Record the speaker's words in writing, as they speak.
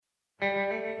A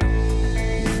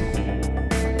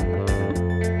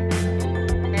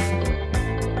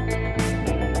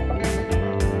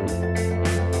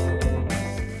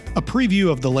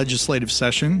preview of the legislative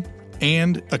session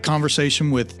and a conversation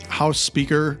with House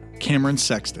Speaker Cameron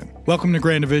Sexton. Welcome to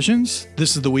Grand Divisions.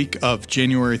 This is the week of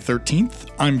January 13th.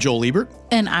 I'm Joel Ebert.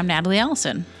 And I'm Natalie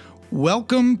Allison.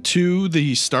 Welcome to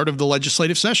the start of the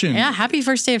legislative session. Yeah, happy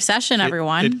first day of session,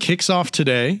 everyone. It kicks off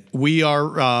today. We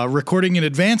are recording in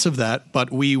advance of that,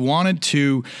 but we wanted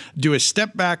to do a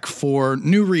step back for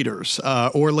new readers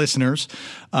or listeners.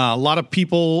 A lot of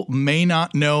people may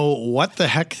not know what the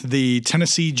heck the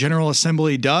Tennessee General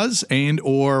Assembly does and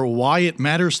or why it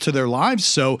matters to their lives.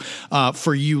 So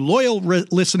for you loyal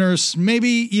listeners,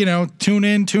 maybe, tune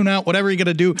in, tune out, whatever you got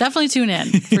to do. Definitely tune in,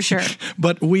 for sure.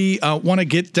 But we want to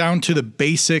get down to the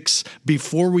basics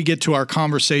before we get to our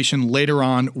conversation later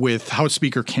on with House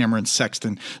Speaker Cameron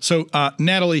Sexton. So,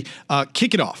 Natalie,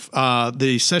 kick it off.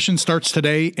 The session starts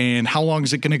today, and how long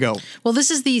is it going to go? Well, this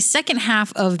is the second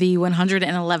half of the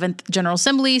 111th General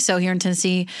Assembly. So here in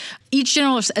Tennessee, each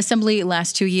General Assembly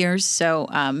lasts 2 years. So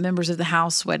members of the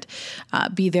House would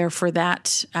be there for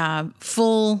that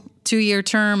full 2-year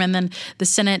term, and then the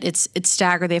Senate, it's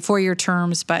staggered. They have 4-year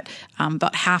terms, but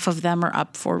about half of them are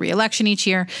up for re-election each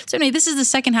year. So anyway, this is the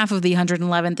second half of the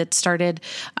 111th that started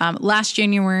last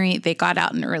January. They got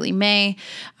out in early May.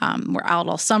 Were out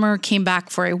all summer, came back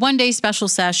for a one-day special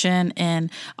session in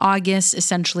August,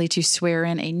 essentially to swear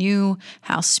in a new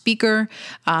House Speaker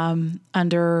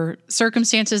under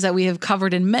circumstances that we have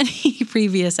covered in many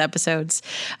previous episodes.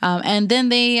 And then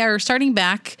they are starting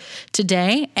back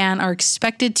today and are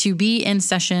expected to be in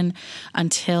session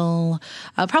until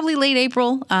probably late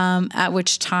April, at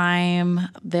which time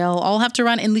they'll all have to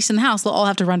run, at least in the House, they'll all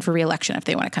have to run for re-election if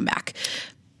they want to come back.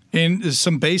 And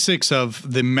some basics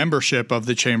of the membership of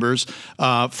the chambers.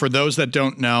 For those that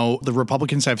don't know, the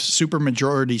Republicans have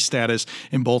supermajority status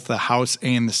in both the House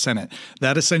and the Senate.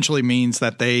 That essentially means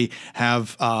that they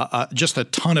have just a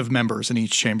ton of members in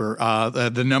each chamber.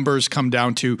 The numbers come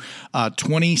down to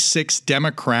 26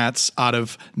 Democrats out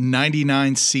of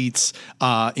 99 seats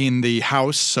in the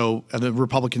House. So the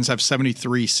Republicans have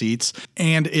 73 seats.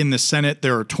 And in the Senate,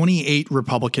 there are 28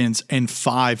 Republicans and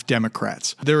 5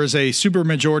 Democrats. There is a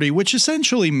supermajority, which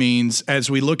essentially means, as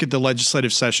we look at the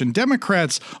legislative session,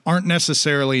 Democrats aren't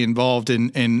necessarily involved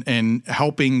in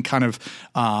helping kind of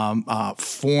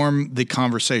form the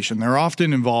conversation. They're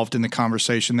often involved in the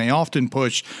conversation. They often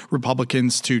push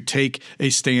Republicans to take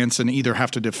a stance and either have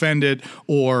to defend it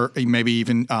or maybe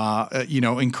even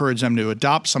encourage them to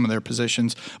adopt some of their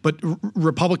positions. But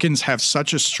Republicans have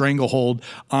such a stranglehold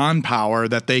on power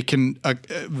that they can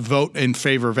vote in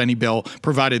favor of any bill,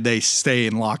 provided they stay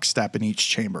in lockstep in each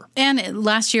chamber. And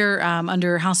last year,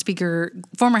 under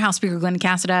former House Speaker Glenn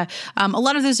Cassida, a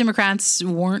lot of those Democrats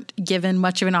weren't given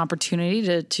much of an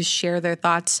opportunity to share their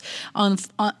thoughts on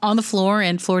the floor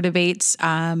in floor debates.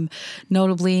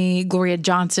 Notably, Gloria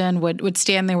Johnson would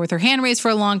stand there with her hand raised for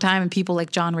a long time, and people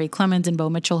like John Ray Clemens and Bo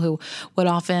Mitchell, who would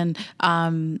often,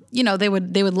 they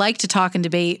would like to talk and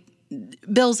debate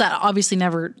bills that obviously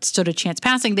never stood a chance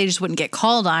passing. They just wouldn't get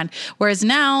called on. Whereas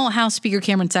now House Speaker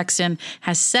Cameron Sexton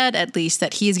has said at least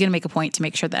that he is going to make a point to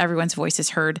make sure that everyone's voice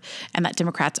is heard and that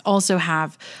Democrats also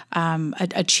have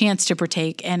a chance to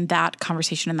partake in that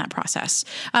conversation and that process.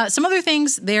 Some other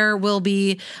things, there will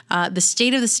be the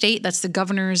State of the State. That's the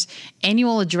governor's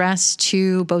annual address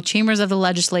to both chambers of the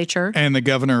legislature. And the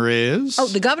governor is? Oh,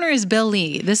 the governor is Bill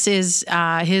Lee. This is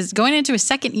his going into his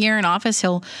second year in office.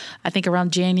 He'll, I think,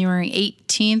 around January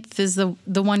 18th is the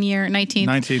 1 year, 19th,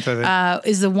 I think.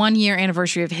 Is the 1 year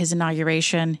anniversary of his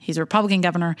inauguration. He's a Republican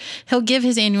governor. He'll give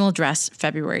his annual address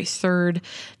February 3rd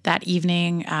that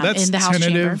evening in the House chamber. That's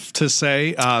tentative to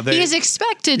say. He is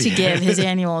expected to give his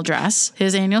annual address,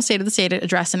 his annual State of the State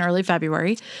address in early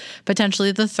February,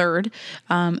 potentially the 3rd.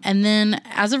 And then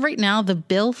as of right now, the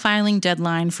bill filing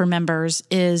deadline for members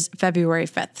is February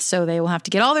 5th. So they will have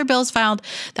to get all their bills filed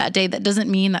that day. That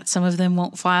doesn't mean that some of them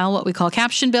won't file what we call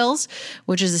caption bills,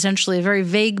 which is essentially a very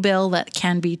vague bill that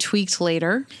can be tweaked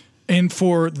later. And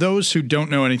for those who don't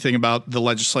know anything about the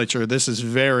legislature, this is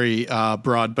very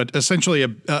broad, but essentially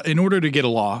in order to get a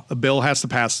law, a bill has to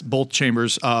pass both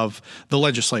chambers of the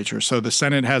legislature. So the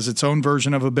Senate has its own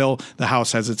version of a bill. The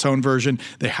House has its own version.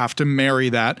 They have to marry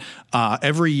that.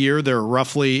 Every year, there are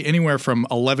roughly anywhere from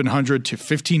 1,100 to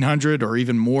 1,500 or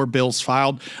even more bills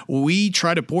filed. We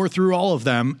try to pour through all of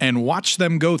them and watch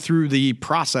them go through the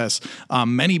process.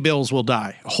 Many bills will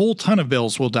die. A whole ton of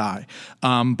bills will die.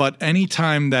 But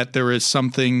anytime that there is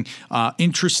something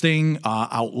interesting,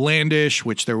 outlandish,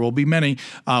 which there will be many,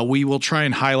 we will try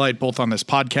and highlight both on this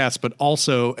podcast, but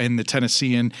also in the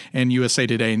Tennessean and USA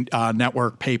Today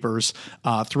network papers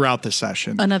throughout the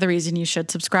session. Another reason you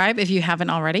should subscribe if you haven't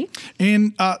already.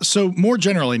 And so more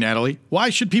generally, Natalie,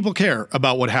 why should people care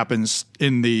about what happens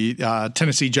in the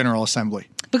Tennessee General Assembly?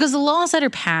 Because the laws that are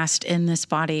passed in this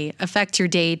body affect your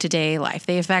day-to-day life.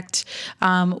 They affect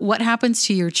what happens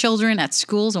to your children at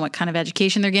schools and what kind of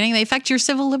education they're getting. They affect your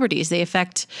civil liberties. They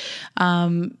affect,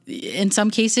 in some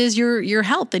cases, your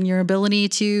health and your ability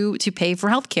to pay for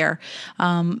health care.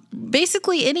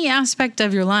 Basically, any aspect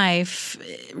of your life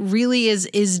really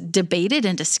is debated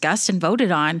and discussed and voted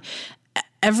on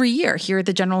every year here at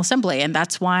the General Assembly. And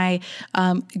that's why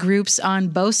groups on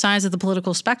both sides of the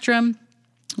political spectrum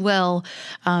will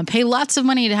pay lots of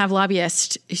money to have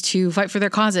lobbyists to fight for their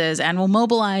causes, and will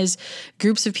mobilize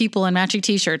groups of people in matching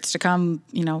T-shirts to come,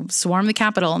 swarm the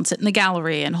Capitol and sit in the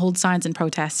gallery and hold signs and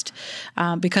protest,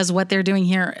 because what they're doing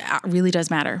here really does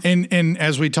matter. And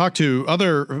as we talked to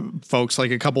other folks,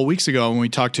 like a couple of weeks ago, when we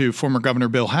talked to former Governor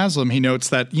Bill Haslam, he notes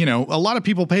that, a lot of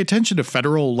people pay attention to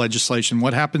federal legislation,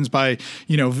 what happens by,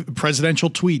 presidential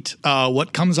tweet,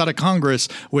 what comes out of Congress,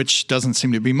 which doesn't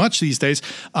seem to be much these days.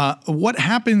 What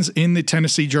happens in the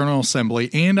Tennessee General Assembly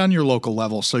and on your local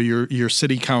level, so your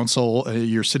city council,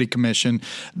 your city commission,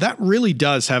 that really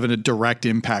does have a direct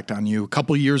impact on you. A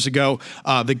couple of years ago,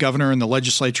 the governor and the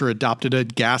legislature adopted a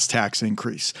gas tax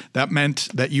increase. That meant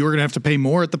that you were going to have to pay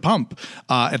more at the pump.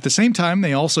 At the same time,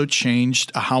 they also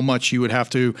changed how much you would have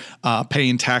to pay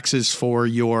in taxes for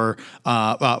your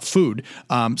food.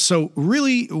 So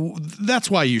really, that's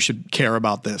why you should care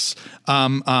about this.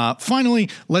 Finally,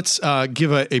 let's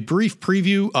give a brief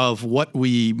preview of what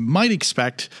we might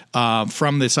expect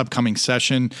from this upcoming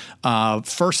session.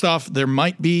 First off, there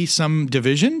might be some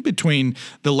division between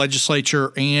the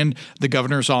legislature and the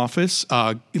governor's office.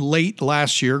 Late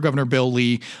last year, Governor Bill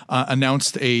Lee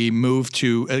announced a move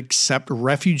to accept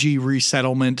refugee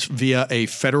resettlement via a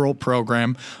federal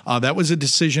program. That was a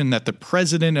decision that the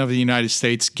President of the United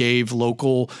States gave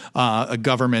local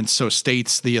governments, so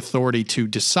states, the authority to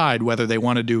decide whether they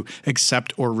wanted to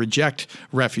accept or reject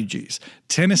refugees.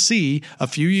 Tennessee, a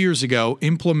few years ago,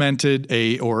 implemented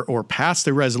or passed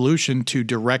a resolution to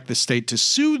direct the state to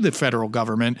sue the federal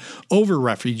government over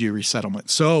refugee resettlement.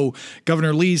 So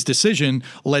Governor Lee's decision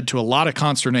led to a lot of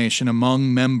consternation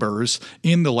among members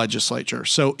in the legislature.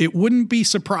 So it wouldn't be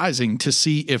surprising to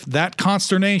see if that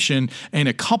consternation and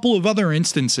a couple of other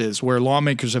instances where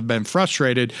lawmakers have been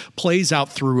frustrated plays out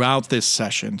throughout this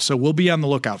session. So we'll be on the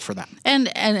lookout for that. And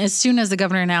as soon as the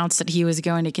governor announced that he was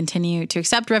going to continue to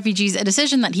accept refugees, a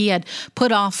decision that he had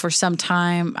put off for some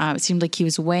time. It seemed like he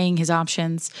was weighing his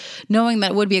options, knowing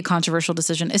that it would be a controversial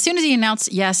decision. As soon as he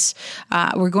announced, yes,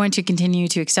 we're going to continue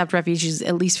to accept refugees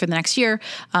at least for the next year,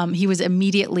 he was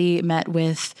immediately met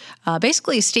with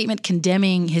basically a statement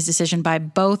condemning his decision by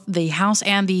both the House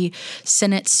and the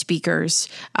Senate speakers,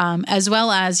 as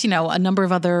well as, a number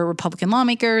of other Republican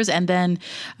lawmakers, and then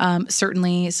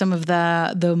certainly some of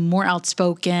the more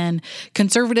outspoken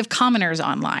conservative commoners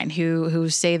online who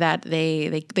say that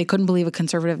they couldn't believe a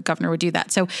conservative governor would do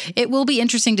that. So it will be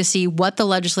interesting to see what the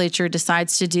legislature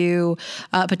decides to do,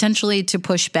 potentially to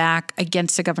push back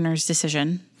against the governor's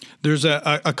decision. There's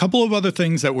a couple of other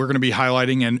things that we're going to be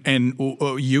highlighting,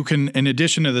 and you can, in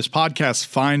addition to this podcast,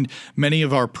 find many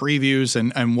of our previews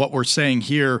and what we're saying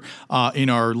here in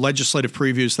our legislative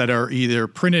previews that are either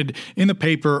printed in the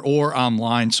paper or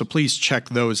online. So please check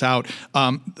those out.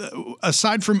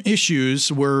 Aside from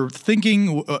issues, we're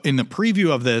thinking in the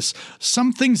preview of this,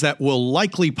 some things that will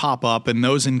likely pop up, and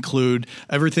those include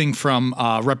everything from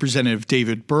Representative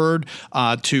David Byrd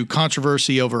to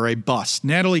controversy over a bus.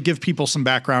 Natalie, give people some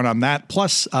background on that,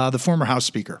 plus the former House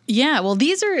Speaker. Yeah, well,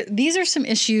 these are some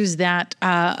issues that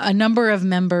a number of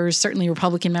members, certainly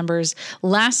Republican members,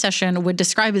 last session would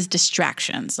describe as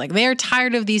distractions. Like, they're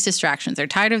tired of these distractions. They're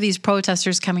tired of these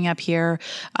protesters coming up here,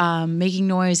 making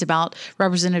noise about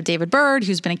Representative David Byrd,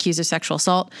 who's been accused of sexual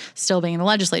assault, still being in the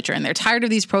legislature. And they're tired of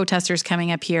these protesters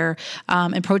coming up here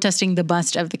and protesting the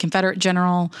bust of the Confederate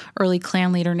general, early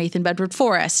Klan leader Nathan Bedford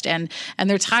Forrest. And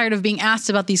they're tired of being asked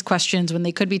about these questions when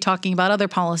they could be talking about other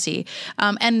policy.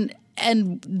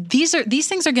 And these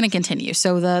things are going to continue.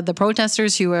 So the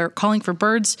protesters who are calling for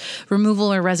Byrd's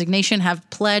removal or resignation have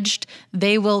pledged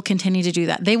they will continue to do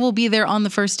that. They will be there on the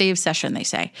first day of session, they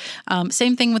say.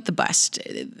 Same thing with the bust.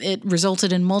 It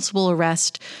resulted in multiple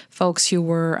arrests, folks who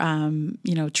were,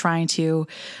 trying to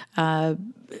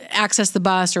access the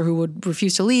bus or who would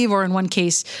refuse to leave, or in one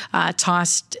case,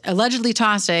 allegedly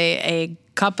tossed a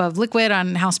cup of liquid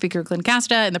on House Speaker Glenn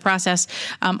Casta in the process.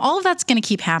 All of that's going to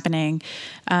keep happening.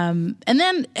 And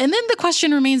then the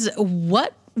question remains,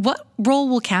 what role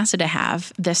will Casta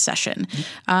have this session?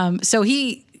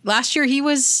 Last year he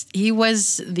was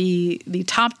the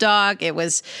top dog. It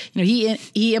was,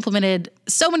 he implemented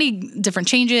so many different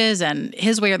changes and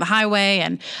his way or the highway,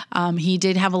 and he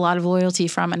did have a lot of loyalty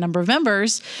from a number of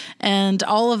members, and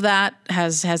all of that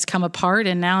has come apart,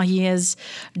 and now he is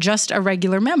just a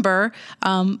regular member.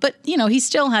 But he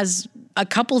still has a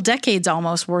couple decades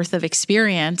almost worth of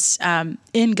experience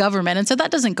in government, and so that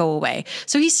doesn't go away.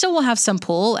 So he still will have some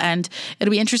pull, and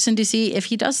it'll be interesting to see if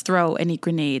he does throw any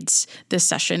grenades this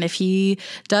session, if he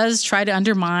does try to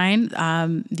undermine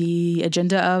the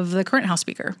agenda of the current House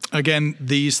Speaker. Again,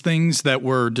 these things that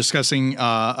we're discussing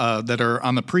that are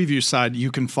on the preview side, you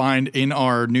can find in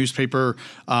our newspaper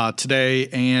today,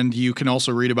 and you can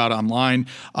also read about online.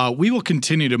 We will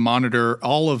continue to monitor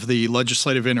all of the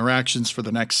legislative interactions for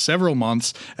the next several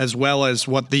months, as well as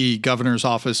what the governor's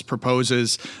office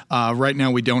proposes. Right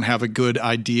now, we don't have a good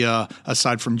idea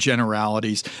aside from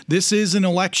generalities. This is an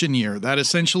election year. That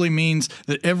essentially means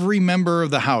that every member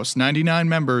of the House, 99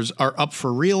 members, are up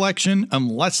for re-election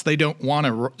unless they don't want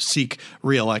to seek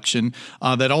re-election.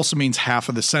 That also means half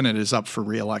of the Senate is up for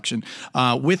re-election.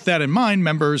 With that in mind,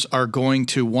 members are going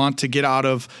to want to get out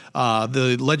of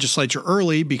the legislature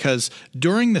early because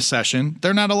during the session,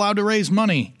 they're not allowed to raise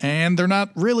money, and they're not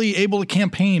really able to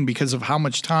campaign because of how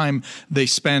much time they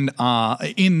spend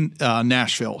in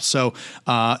Nashville. So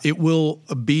it will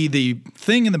be the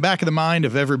thing in the back of the mind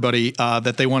of everybody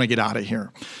that they want to get out of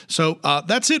here. So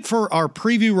that's it for our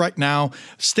preview right now.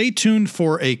 Stay tuned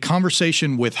for a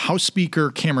conversation with House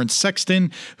Speaker Cameron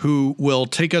Sexton, who will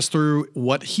take us through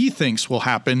what he thinks will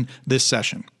happen this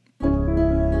session.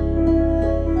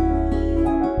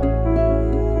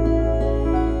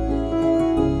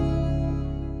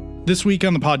 This week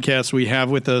on the podcast, we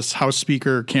have with us House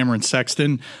Speaker Cameron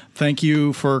Sexton. Thank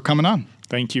you for coming on.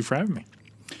 Thank you for having me.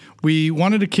 We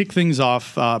wanted to kick things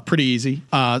off pretty easy.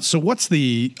 So what's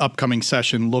the upcoming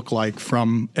session look like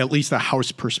from at least a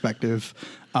House perspective?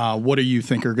 What do you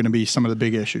think are going to be some of the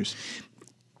big issues?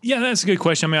 Yeah, that's a good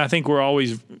question. I mean, I think we're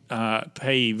always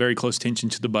pay very close attention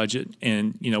to the budget.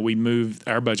 And, we moved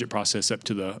our budget process up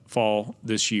to the fall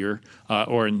this year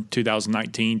or in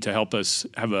 2019 to help us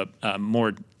have a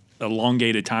more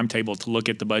elongated timetable to look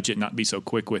at the budget and not be so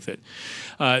quick with it.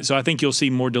 So I think you'll see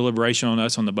more deliberation on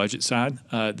us on the budget side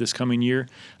this coming year.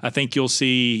 I think you'll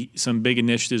see some big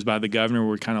initiatives by the governor.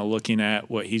 We're kind of looking at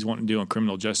what he's wanting to do on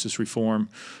criminal justice reform.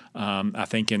 I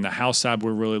think in the House side,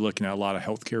 we're really looking at a lot of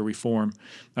healthcare reform.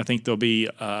 I think there'll be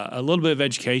a little bit of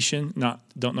education.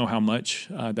 Don't know how much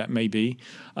that may be.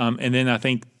 And then I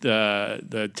think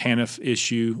the TANF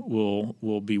issue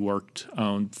will be worked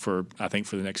on for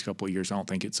the next couple of years. I don't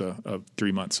think it's a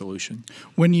 3-month solution.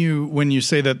 When you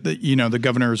say that the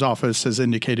governor's office has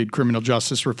indicated criminal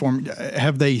justice reform,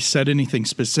 have they said anything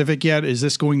specific yet? Is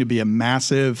this going to be a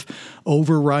massive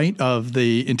overwrite of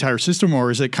the entire system,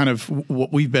 or is it kind of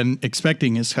what we've been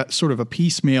expecting is sort of a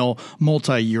piecemeal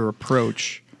multi-year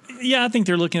approach? Yeah, I think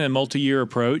they're looking at a multi-year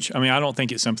approach. I mean, I don't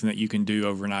think it's something that you can do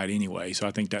overnight anyway, so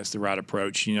I think that's the right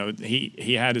approach.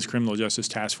 He had his criminal justice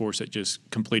task force that just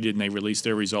completed, and they released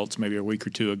their results maybe a week or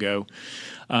two ago.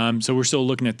 So we're still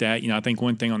looking at that. I think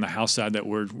one thing on the House side that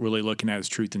we're really looking at is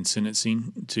truth in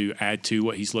sentencing to add to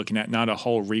what he's looking at, not a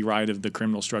whole rewrite of the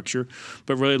criminal structure,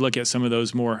 but really look at some of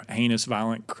those more heinous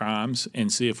violent crimes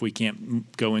and see if we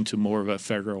can't go into more of a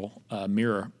federal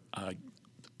mirror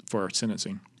for our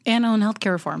sentencing. And on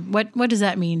healthcare reform. What does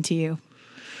that mean to you?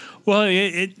 Well,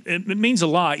 it means a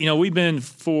lot. We've been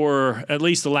for at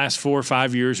least the last 4 or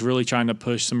 5 years really trying to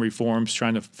push some reforms,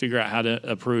 trying to figure out how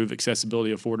to improve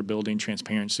accessibility, affordability, and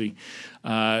transparency.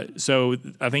 So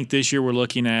I think this year we're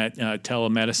looking at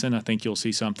telemedicine. I think you'll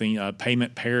see something.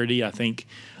 Payment parity, I think.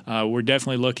 We're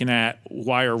definitely looking at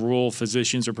why are rural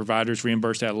physicians or providers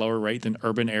reimbursed at a lower rate than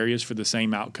urban areas for the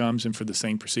same outcomes and for the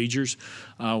same procedures.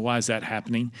 Why is that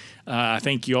happening? I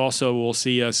think you also will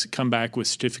see us come back with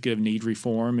certificate of need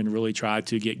reform and really try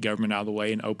to get government out of the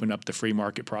way and open up the free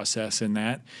market process in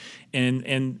that. And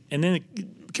then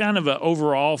kind of an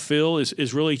overall feel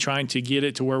is really trying to get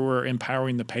it to where we're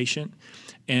empowering the patient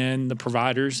and the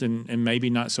providers and maybe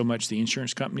not so much the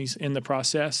insurance companies in the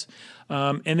process.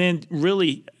 And then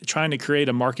really trying to create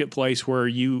a marketplace where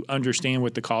you understand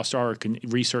what the costs are, can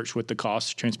research what the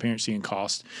costs, transparency and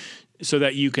cost, so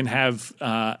that you can have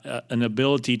an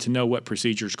ability to know what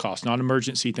procedures cost. Not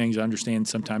emergency things. I understand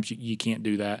sometimes you can't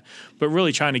do that, but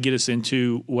really trying to get us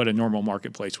into what a normal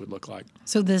marketplace would look like.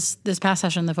 So this past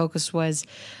session, the focus was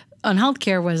on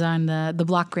healthcare, was on the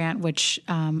block grant, which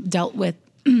dealt with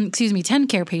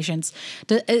TennCare patients.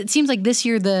 It seems like this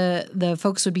year the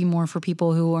focus would be more for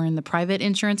people who are in the private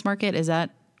insurance market. Is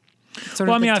that sort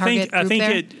of the target group? I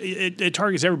think it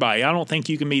targets everybody. I don't think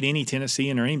you can meet any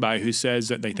Tennessean or anybody who says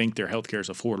that they think their health care is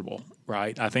affordable,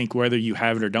 right? I think whether you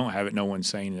have it or don't have it, no one's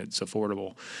saying it's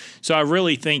affordable. So I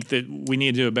really think that we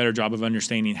need to do a better job of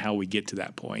understanding how we get to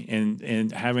that point.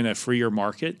 And having a freer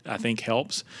market, I think,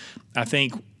 helps. I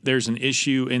think there's an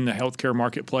issue in the healthcare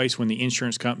marketplace when the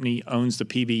insurance company owns the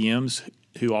PBMs,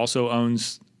 who also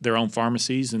owns their own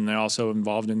pharmacies, and they're also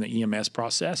involved in the EMS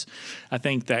process. I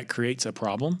think that creates a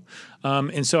problem.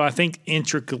 And so I think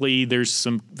intricately there's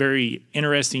some very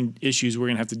interesting issues we're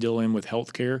going to have to deal in with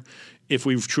healthcare if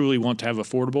we truly want to have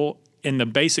affordable. And the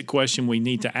basic question we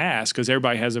need to ask, because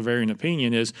everybody has a varying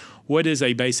opinion, is what is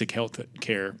a basic health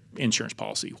care insurance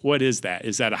policy? What is that?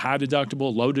 Is that a high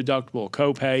deductible, low deductible,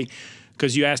 copay?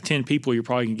 Because you ask 10 people, you're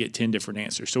probably going to get 10 different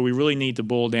answers. So we really need to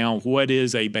boil down what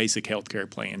is a basic health care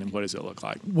plan and what does it look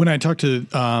like. When I talked to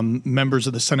members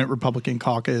of the Senate Republican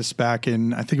caucus back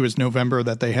in, I think it was November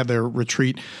that they had their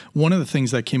retreat, one of the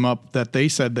things that came up that they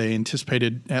said they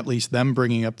anticipated, at least them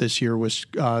bringing up this year, was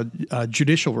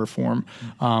judicial reform.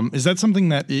 Is that something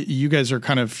that you guys are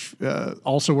kind of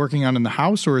also working on in the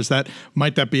House, or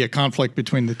might that be a conflict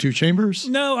between the two chambers?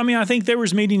 No, I mean, I think there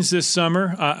was meetings this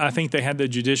summer. I think they had the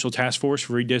Judicial Task Force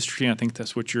for redistricting. I think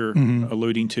that's what you're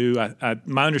alluding to.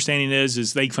 My understanding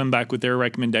is they come back with their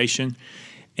recommendation,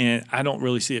 and I don't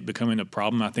really see it becoming a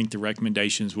problem. I think the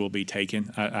recommendations will be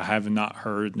taken. I have not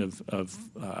heard of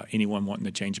anyone wanting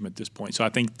to change them at this point. So I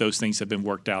think those things have been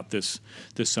worked out this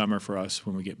summer for us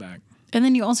when we get back. And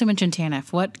then you also mentioned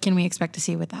TANF. What can we expect to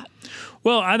see with that?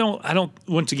 Well, I don't.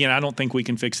 Once again, I don't think we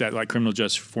can fix that like criminal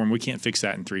justice reform. We can't fix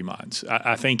that in 3 months.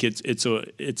 I think it's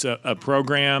a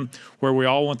program where we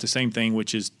all want the same thing,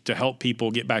 which is to help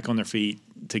people get back on their feet,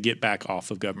 to get back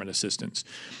off of government assistance.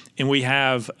 And we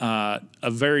have a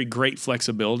very great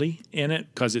flexibility in it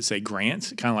because it's a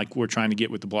grant, kind of like we're trying to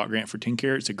get with the block grant for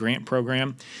TennCare. It's a grant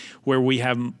program where we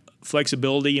have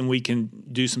flexibility, and we can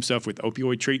do some stuff with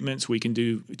opioid treatments. We can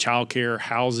do childcare,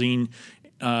 housing.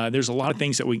 There's a lot of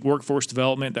things workforce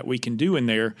development that we can do in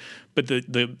there. But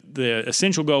the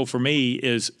essential goal for me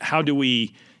is how do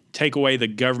we take away the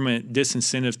government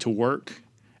disincentive to work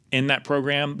in that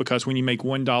program? Because when you make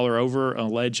 $1 over an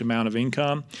alleged amount of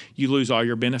income, you lose all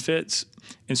your benefits.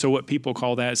 And so what people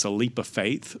call that is a leap of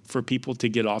faith for people to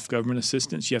get off government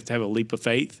assistance. You have to have a leap of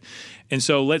faith. And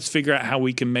so let's figure out how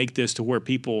we can make this to where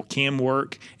people can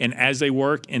work, and as they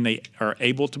work and they are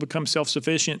able to become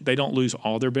self-sufficient, they don't lose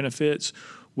all their benefits.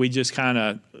 We just kind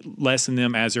of lessen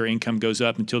them as their income goes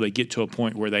up until they get to a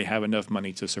point where they have enough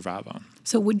money to survive on.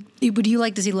 So would you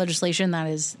like to see legislation that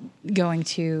is going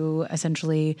to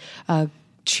essentially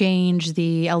change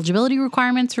the eligibility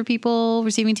requirements for people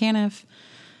receiving TANF?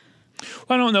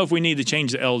 Well, I don't know if we need to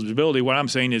change the eligibility. What I'm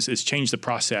saying is change the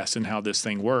process and how this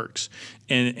thing works,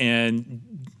 and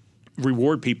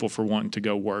reward people for wanting to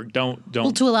go work. Don't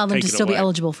to allow them to still be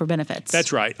eligible for benefits.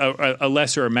 That's right. A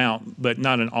lesser amount, but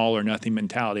not an all or nothing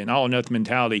mentality. An all or nothing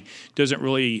mentality doesn't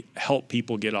really help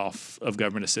people get off of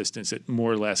government assistance. It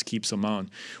more or less keeps them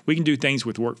on. We can do things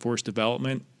with workforce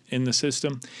development in the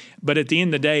system, but at the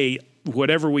end of the day,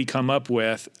 whatever we come up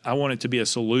with, I want it to be a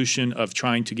solution of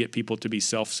trying to get people to be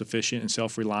self-sufficient and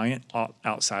self-reliant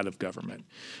outside of government.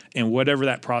 And whatever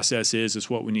that process is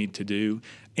what we need to do.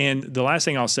 And the last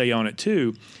thing I'll say on it,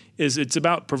 too, is it's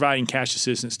about providing cash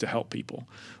assistance to help people.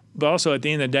 But also, at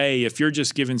the end of the day, if you're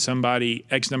just giving somebody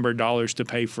X number of dollars to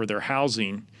pay for their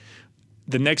housing,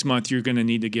 the next month you're going to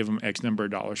need to give them X number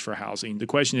of dollars for housing. The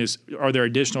question is, are there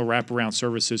additional wraparound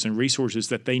services and resources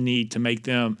that they need to make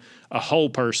them a whole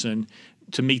person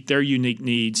to meet their unique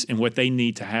needs and what they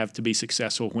need to have to be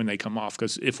successful when they come off?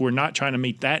 Because if we're not trying to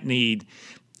meet that need,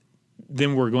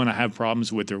 then we're going to have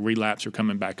problems with their relapse or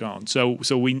coming back on. So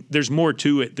there's more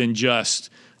to it than just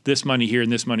this money here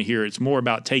and this money here. It's more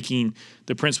about taking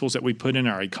the principles that we put in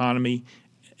our economy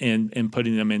and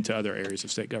putting them into other areas of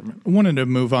state government. I wanted to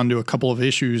move on to a couple of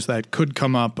issues that could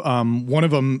come up. One of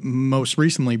them most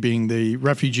recently being the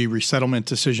refugee resettlement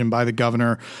decision by the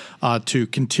governor to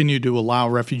continue to allow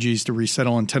refugees to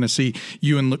resettle in Tennessee.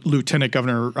 You and Lieutenant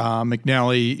Governor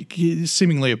McNally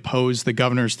seemingly opposed the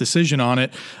governor's decision on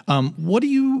it. What do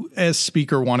you, as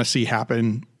Speaker, want to see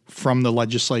happen from the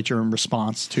legislature in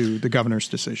response to the governor's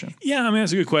decision? Yeah, I mean,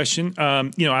 that's a good question.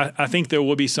 I think there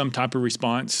will be some type of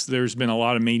response. There's been a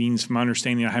lot of meetings. From my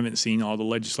understanding, I haven't seen all the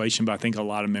legislation, but I think a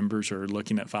lot of members are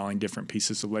looking at filing different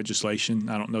pieces of legislation.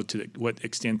 I don't know to what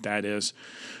extent that is.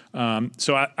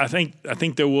 So I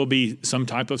think there will be some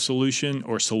type of solution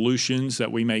or solutions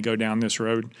that we may go down this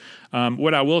road.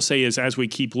 What I will say is, as we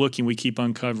keep looking, we keep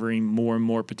uncovering more and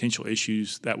more potential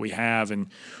issues that we have. And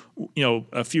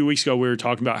a few weeks ago, we were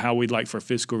talking about how we'd like for a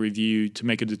fiscal review to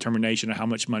make a determination of how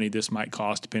much money this might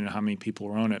cost, depending on how many people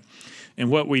are on it. And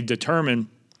what we determined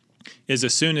is,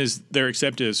 as soon as they're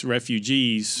accepted as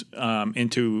refugees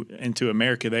into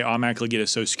America, they automatically get a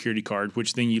Social Security card,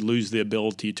 which then you lose the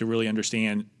ability to really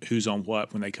understand who's on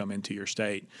what when they come into your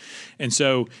state. And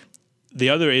so the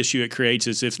other issue it creates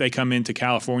is, if they come into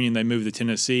California and they move to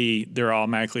Tennessee, they're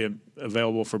automatically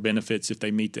available for benefits if they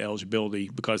meet the eligibility,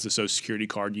 because the Social Security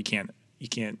card, you can't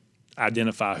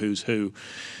identify who's who.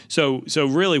 So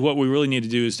really what we really need to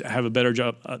do is to have a better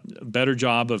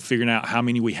job of figuring out how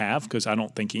many we have, because I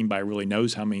don't think anybody really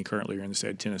knows how many currently are in the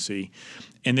state of Tennessee.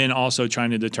 And then also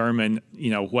trying to determine,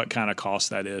 what kind of cost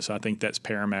that is. I think that's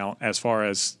paramount as far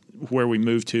as where we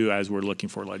move to as we're looking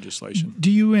for legislation. Do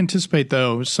you anticipate,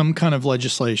 though, some kind of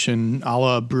legislation a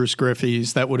la Bruce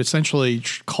Griffey's that would essentially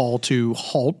call to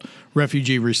halt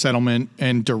refugee resettlement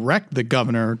and direct the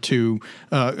governor to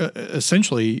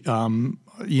essentially,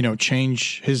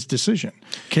 change his decision?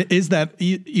 Is that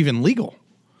even legal?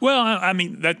 Well, I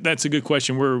mean, that's a good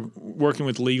question. We're working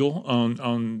with legal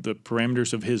on the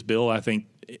parameters of his bill. I think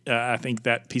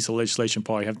that piece of legislation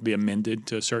probably have to be amended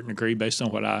to a certain degree based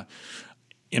on what I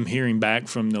am hearing back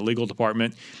from the legal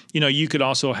department. You could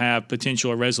also have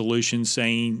potential resolution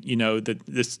saying,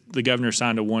 that the governor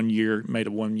made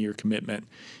a 1 year commitment,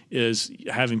 is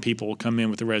having people come in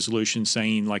with a resolution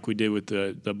saying, like we did with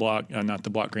the block, not the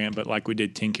block grant, but like we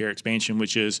did TennCare expansion,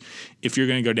 which is, if you're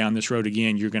going to go down this road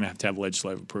again, you're going to have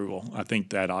legislative approval. I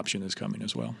think that option is coming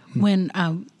as well. When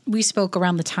we spoke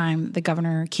around the time the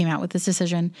governor came out with this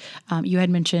decision, you had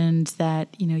mentioned that,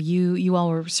 you all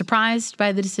were surprised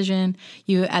by the decision.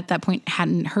 You, at that point,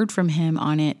 hadn't heard from him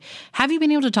on it. Have you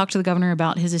been able to talk to the governor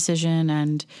about his decision?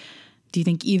 And do you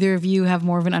think either of you have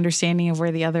more of an understanding of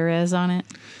where the other is on it?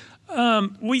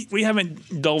 We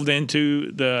haven't delved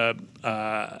into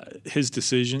his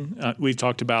decision. We've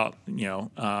talked about,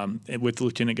 with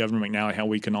Lieutenant Governor McNally, how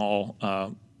we can all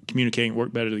communicate and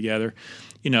work better together.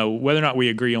 Whether or not we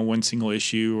agree on one single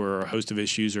issue or a host of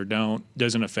issues or don't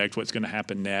doesn't affect what's going to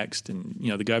happen next. And,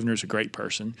 the governor's a great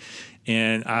person.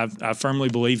 And I firmly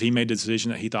believe he made the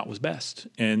decision that he thought was best.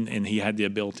 And he had the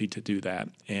ability to do that.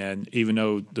 And even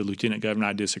though the lieutenant governor and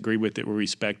I disagree with it, we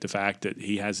respect the fact that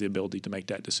he has the ability to make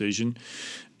that decision.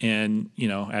 And,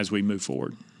 as we move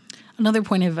forward. Another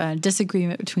point of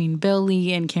disagreement between Bill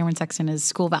Lee and Cameron Sexton is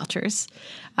school vouchers.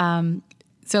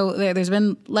 So there's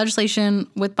been legislation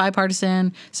with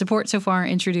bipartisan support so far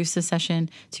introduced this session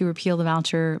to repeal the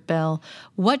voucher bill.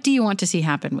 What do you want to see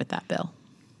happen with that bill?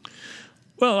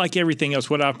 Well, like everything else,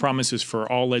 what I've promised is for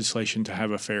all legislation to have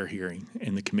a fair hearing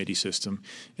in the committee system.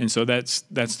 And so that's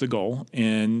the goal.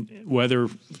 And whether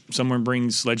someone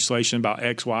brings legislation about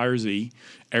X, Y, or Z,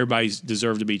 everybody's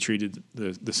deserved to be treated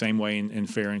the same way and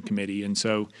fair in committee. And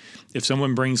so if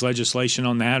someone brings legislation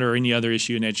on that or any other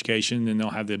issue in education, then they'll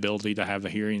have the ability to have a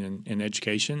hearing in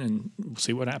education, and we'll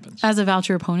see what happens. As a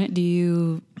voucher opponent, do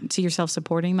you see yourself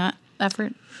supporting that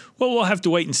effort? Well, we'll have to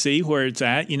wait and see where it's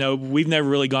at. We've never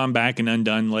really gone back and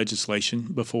undone legislation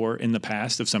before in the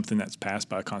past of something that's passed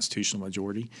by a constitutional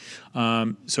majority.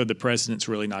 So the precedent's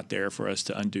really not there for us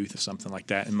to undo something like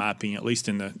that, in my opinion, at least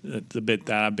in the bit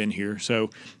that I've been here. So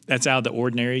that's out of the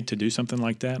ordinary to do something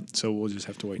like that. So we'll just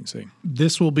have to wait and see.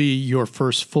 This will be your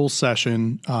first full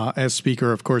session as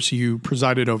Speaker. Of course, you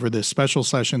presided over this special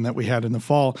session that we had in the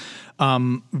fall.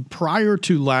 Prior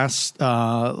to last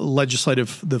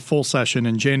the full session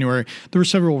in January, there were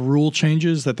several rule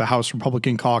changes that the House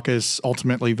Republican Caucus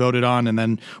ultimately voted on and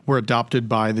then were adopted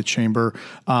by the chamber.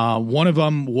 One of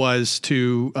them was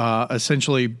to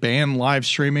essentially ban live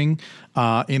streaming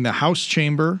in the House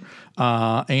chamber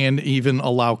and even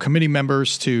allow committee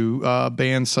members to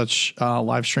ban such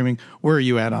live streaming. Where are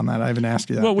you at on that? I haven't asked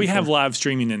you that. Well, we have live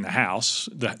streaming in the House.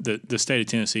 The state of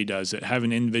Tennessee does it.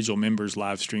 Having individual members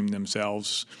live stream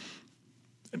themselves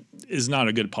is not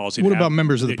a good policy. What about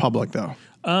members of the public, though?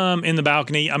 In the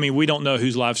balcony, I mean, we don't know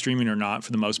who's live streaming or not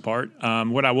for the most part.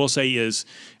 What I will say is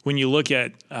when you look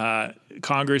at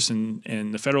Congress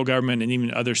and the federal government and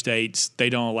even other states, they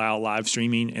don't allow live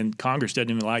streaming, and Congress doesn't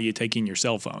even allow you to take in your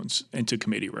cell phones into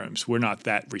committee rooms. We're not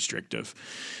that restrictive.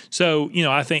 So,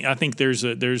 I think there's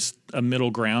a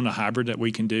middle ground, a hybrid that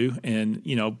we can do. And,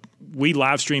 we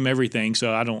live stream everything,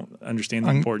 so I don't understand the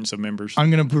importance of members. I'm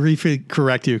going to briefly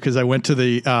correct you because I went to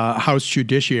the House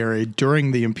Judiciary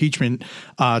during the impeachment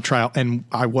trial, and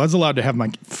I was allowed to have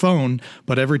my phone,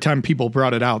 but every time people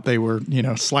brought it out, they were, slapping you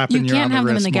on the wrist. You can't have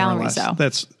them in the gallery, though.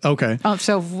 That's okay. Oh,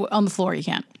 so on the floor you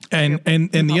can't. And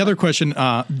the other question,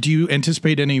 do you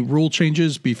anticipate any rule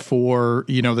changes before,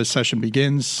 the session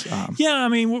begins? Yeah, I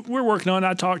mean, we're working on it.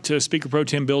 I talked to Speaker Pro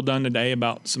Tem Bill Dunn today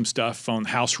about some stuff on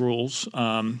House rules.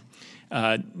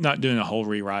 Not doing a whole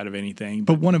rewrite of anything.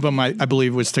 But one of them, I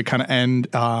believe, was to kind of end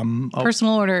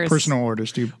personal orders. Personal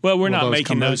orders. Well, we're not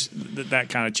making that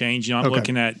kind of change. I'm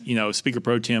looking at Speaker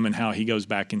Pro Tem and how he goes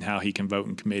back and how he can vote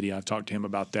in committee. I've talked to him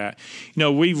about that.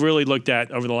 We've really looked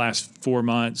at over the last 4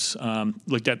 months,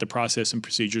 looked at the process and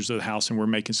procedures of the House, and we're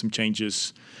making some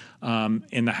changes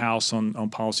in the House on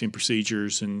policy and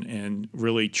procedures and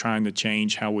really trying to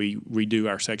change how we redo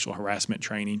our sexual harassment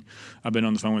training. I've been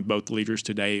on the phone with both leaders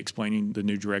today explaining the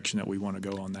new direction that we want to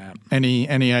go on that. Any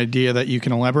idea that you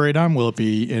can elaborate on? Will it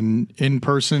be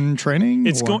in-person training?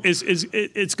 It's going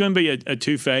to be a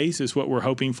two-phase is what we're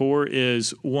hoping for.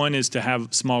 One is to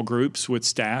have small groups with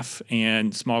staff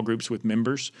and small groups with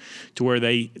members to where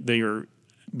they are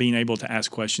being able to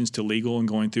ask questions to legal and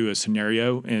going through a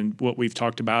scenario. And what we've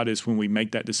talked about is when we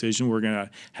make that decision, we're going to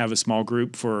have a small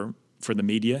group for the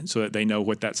media so that they know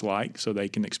what that's like so they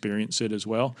can experience it as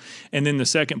well. And then the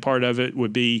second part of it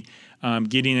would be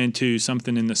getting into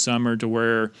something in the summer to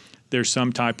where there's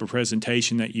some type of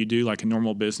presentation that you do like a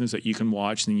normal business that you can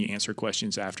watch and then you answer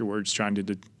questions afterwards trying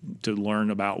to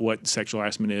learn about what sexual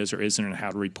harassment is or isn't and how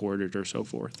to report it or so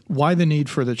forth. Why the need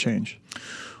for the change?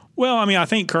 Well, I mean, I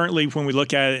think currently when we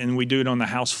look at it and we do it on the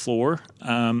House floor,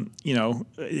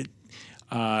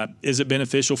 is it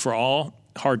beneficial for all?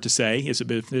 Hard to say. Is it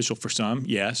beneficial for some?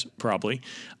 Yes, probably.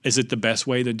 Is it the best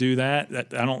way to do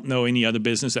that? I don't know any other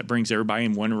business that brings everybody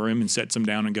in one room and sets them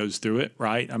down and goes through it,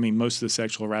 right? I mean, most of the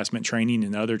sexual harassment training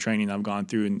and other training I've gone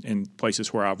through in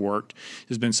places where I've worked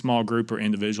has been small group or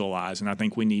individualized, and I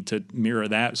think we need to mirror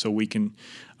that so we can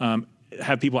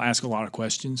have people ask a lot of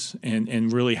questions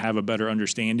and really have a better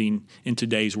understanding in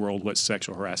today's world what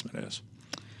sexual harassment is.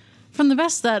 From the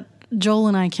best that Joel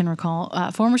and I can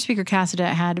recall, former Speaker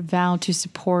Cassida had vowed to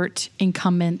support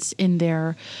incumbents in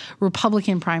their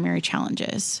Republican primary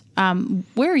challenges.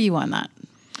 Where are you on that?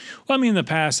 Well, I mean, in the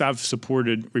past, I've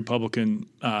supported Republican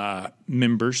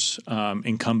members,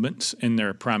 incumbents in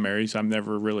their primaries. I've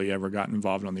never really ever gotten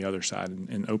involved on the other side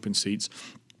in open seats.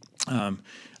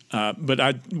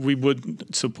 But we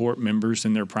would support members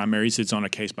in their primaries. It's on a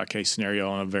case-by-case scenario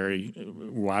on a very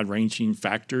wide-ranging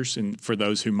factors and for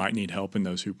those who might need help and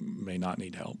those who may not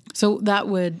need help. So that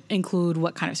would include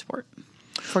what kind of support,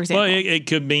 for example? Well, it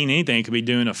could mean anything. It could be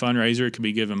doing a fundraiser. It could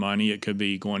be giving money. It could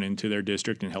be going into their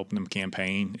district and helping them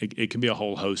campaign. It could be a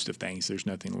whole host of things. There's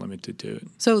nothing limited to it.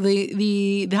 So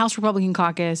the House Republican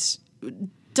caucus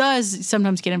does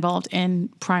sometimes get involved in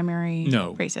primary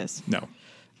races? No.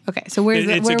 Okay, so where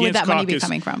would that money be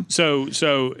coming from?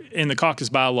 So in the caucus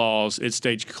bylaws, it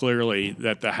states clearly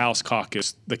that the House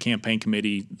caucus, the campaign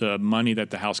committee, the money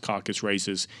that the House caucus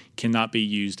raises cannot be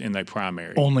used in the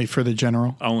primary. Only for the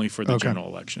general? Only for the general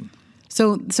election.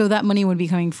 So that money would be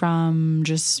coming from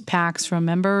just PACs from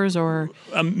members or?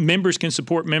 Members can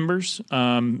support members.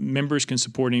 Members can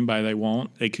support anybody they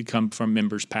want. It could come from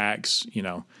members' PACs,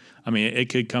 I mean, it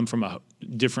could come from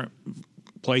different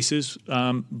places,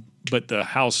 but the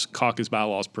House caucus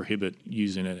bylaws prohibit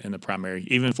using it in the primary,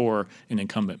 even for an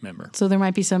incumbent member. So there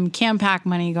might be some CAMPAC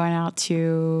money going out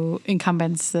to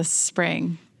incumbents this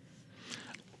spring.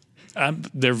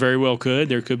 There very well could.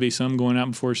 There could be some going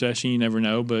out before session. You never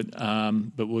know, but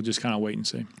we'll just kind of wait and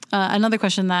see. Another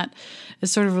question that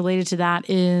is sort of related to that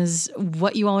is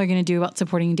what you all are going to do about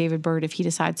supporting David Byrd if he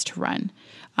decides to run.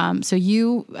 So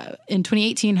you, in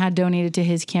 2018, had donated to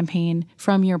his campaign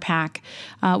from your PAC.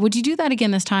 Would you do that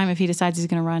again this time if he decides he's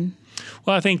going to run?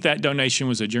 Well, I think that donation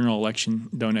was a general election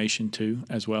donation too,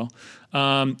 as well.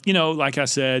 Like I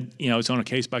said, it's on a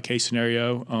case-by-case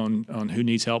scenario on who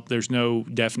needs help. There's no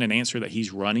definite answer that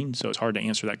he's running, so it's hard to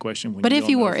answer that question. But if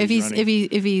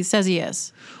he says he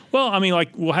is, well, I mean, like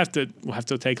we'll have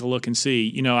to take a look and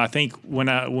see. I think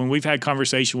when we've had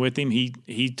conversation with him,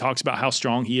 he talks about how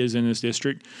strong he is in his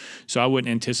district. So I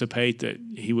wouldn't anticipate that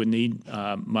he would need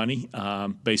money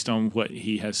based on what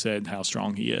he has said, how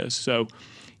strong he is. So.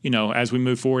 As we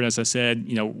move forward, as I said,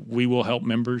 we will help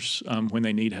members when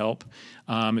they need help.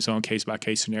 It's on a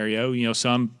case-by-case scenario.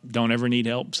 Some don't ever need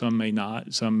help. Some may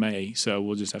not. Some may. So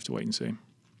we'll just have to wait and see.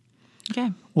 Okay.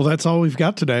 Well, that's all we've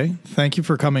got today. Thank you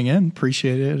for coming in.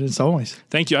 Appreciate it as always.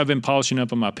 Thank you. I've been polishing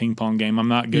up on my ping pong game. I'm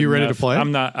not good. Are you ready enough. to play?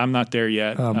 I'm not there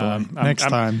yet. Oh, boy. Next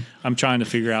time. I'm trying to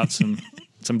figure out some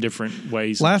some different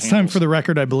ways. Last time, for the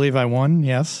record, I believe I won.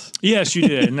 Yes. Yes, you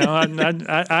did. No,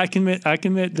 I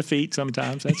commit defeat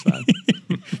sometimes. That's fine.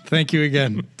 Thank you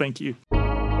again. Thank you.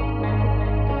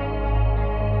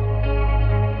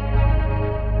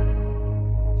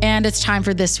 And it's time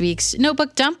for this week's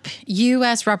Notebook Dump.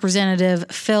 U.S. Representative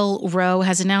Phil Rowe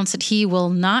has announced that he will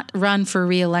not run for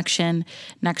re-election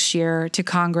next year to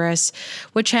Congress,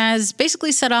 which has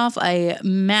basically set off a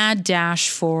mad dash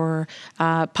for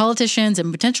politicians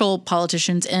and potential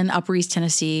politicians in Upper East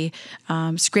Tennessee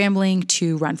scrambling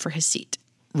to run for his seat.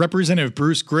 Representative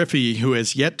Bruce Griffey, who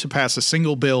has yet to pass a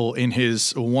single bill in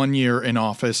his 1 year in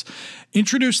office,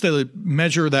 introduced a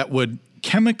measure that would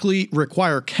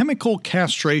require chemical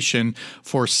castration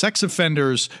for sex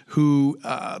offenders who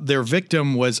their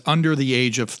victim was under the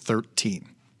age of 13.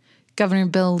 Governor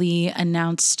Bill Lee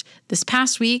announced this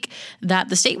past week that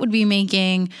the state would be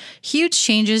making huge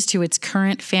changes to its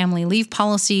current family leave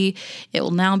policy. It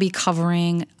will now be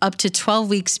covering up to 12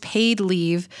 weeks paid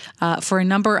leave for a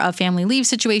number of family leave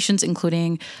situations,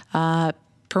 including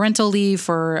parental leave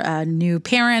for new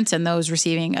parents and those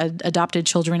receiving adopted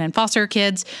children and foster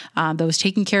kids, those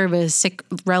taking care of a sick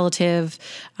relative,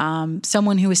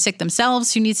 someone who is sick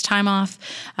themselves who needs time off,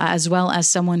 as well as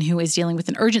someone who is dealing with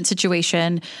an urgent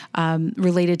situation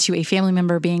related to a family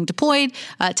member being deployed.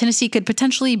 Tennessee could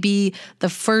potentially be the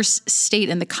first state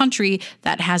in the country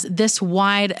that has this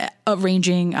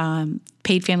wide-ranging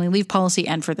paid family leave policy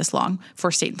and for this long for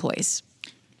state employees.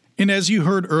 And as you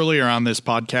heard earlier on this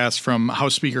podcast from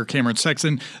House Speaker Cameron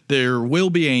Sexton, there will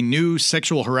be a new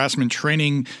sexual harassment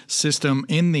training system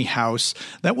in the House.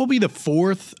 That will be the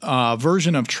fourth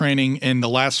version of training in the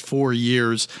last 4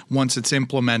 years once it's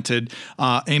implemented.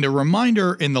 And a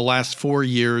reminder, in the last 4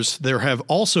 years, there have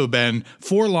also been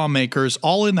 4 lawmakers,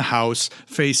 all in the House,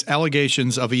 face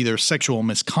allegations of either sexual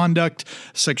misconduct,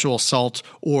 sexual assault,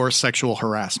 or sexual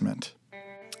harassment.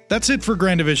 That's it for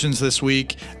Grand Divisions this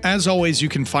week. As always, you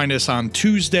can find us on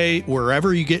Tuesday,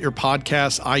 wherever you get your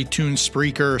podcasts, iTunes,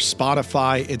 Spreaker,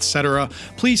 Spotify, etc.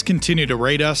 Please continue to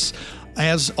rate us.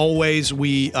 As always,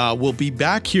 we will be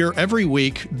back here every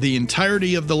week, the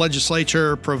entirety of the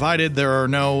legislature, provided there are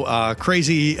no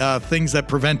crazy things that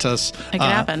prevent us. It could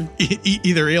happen.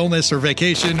 Either illness or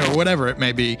vacation or whatever it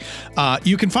may be.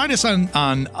 You can find us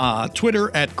on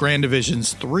Twitter at Grand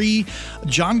Divisions 3.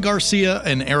 John Garcia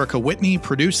and Erica Whitney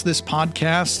produce this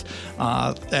podcast.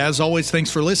 As always, thanks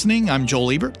for listening. I'm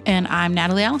Joel Ebert. And I'm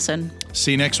Natalie Allison.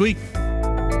 See you next week.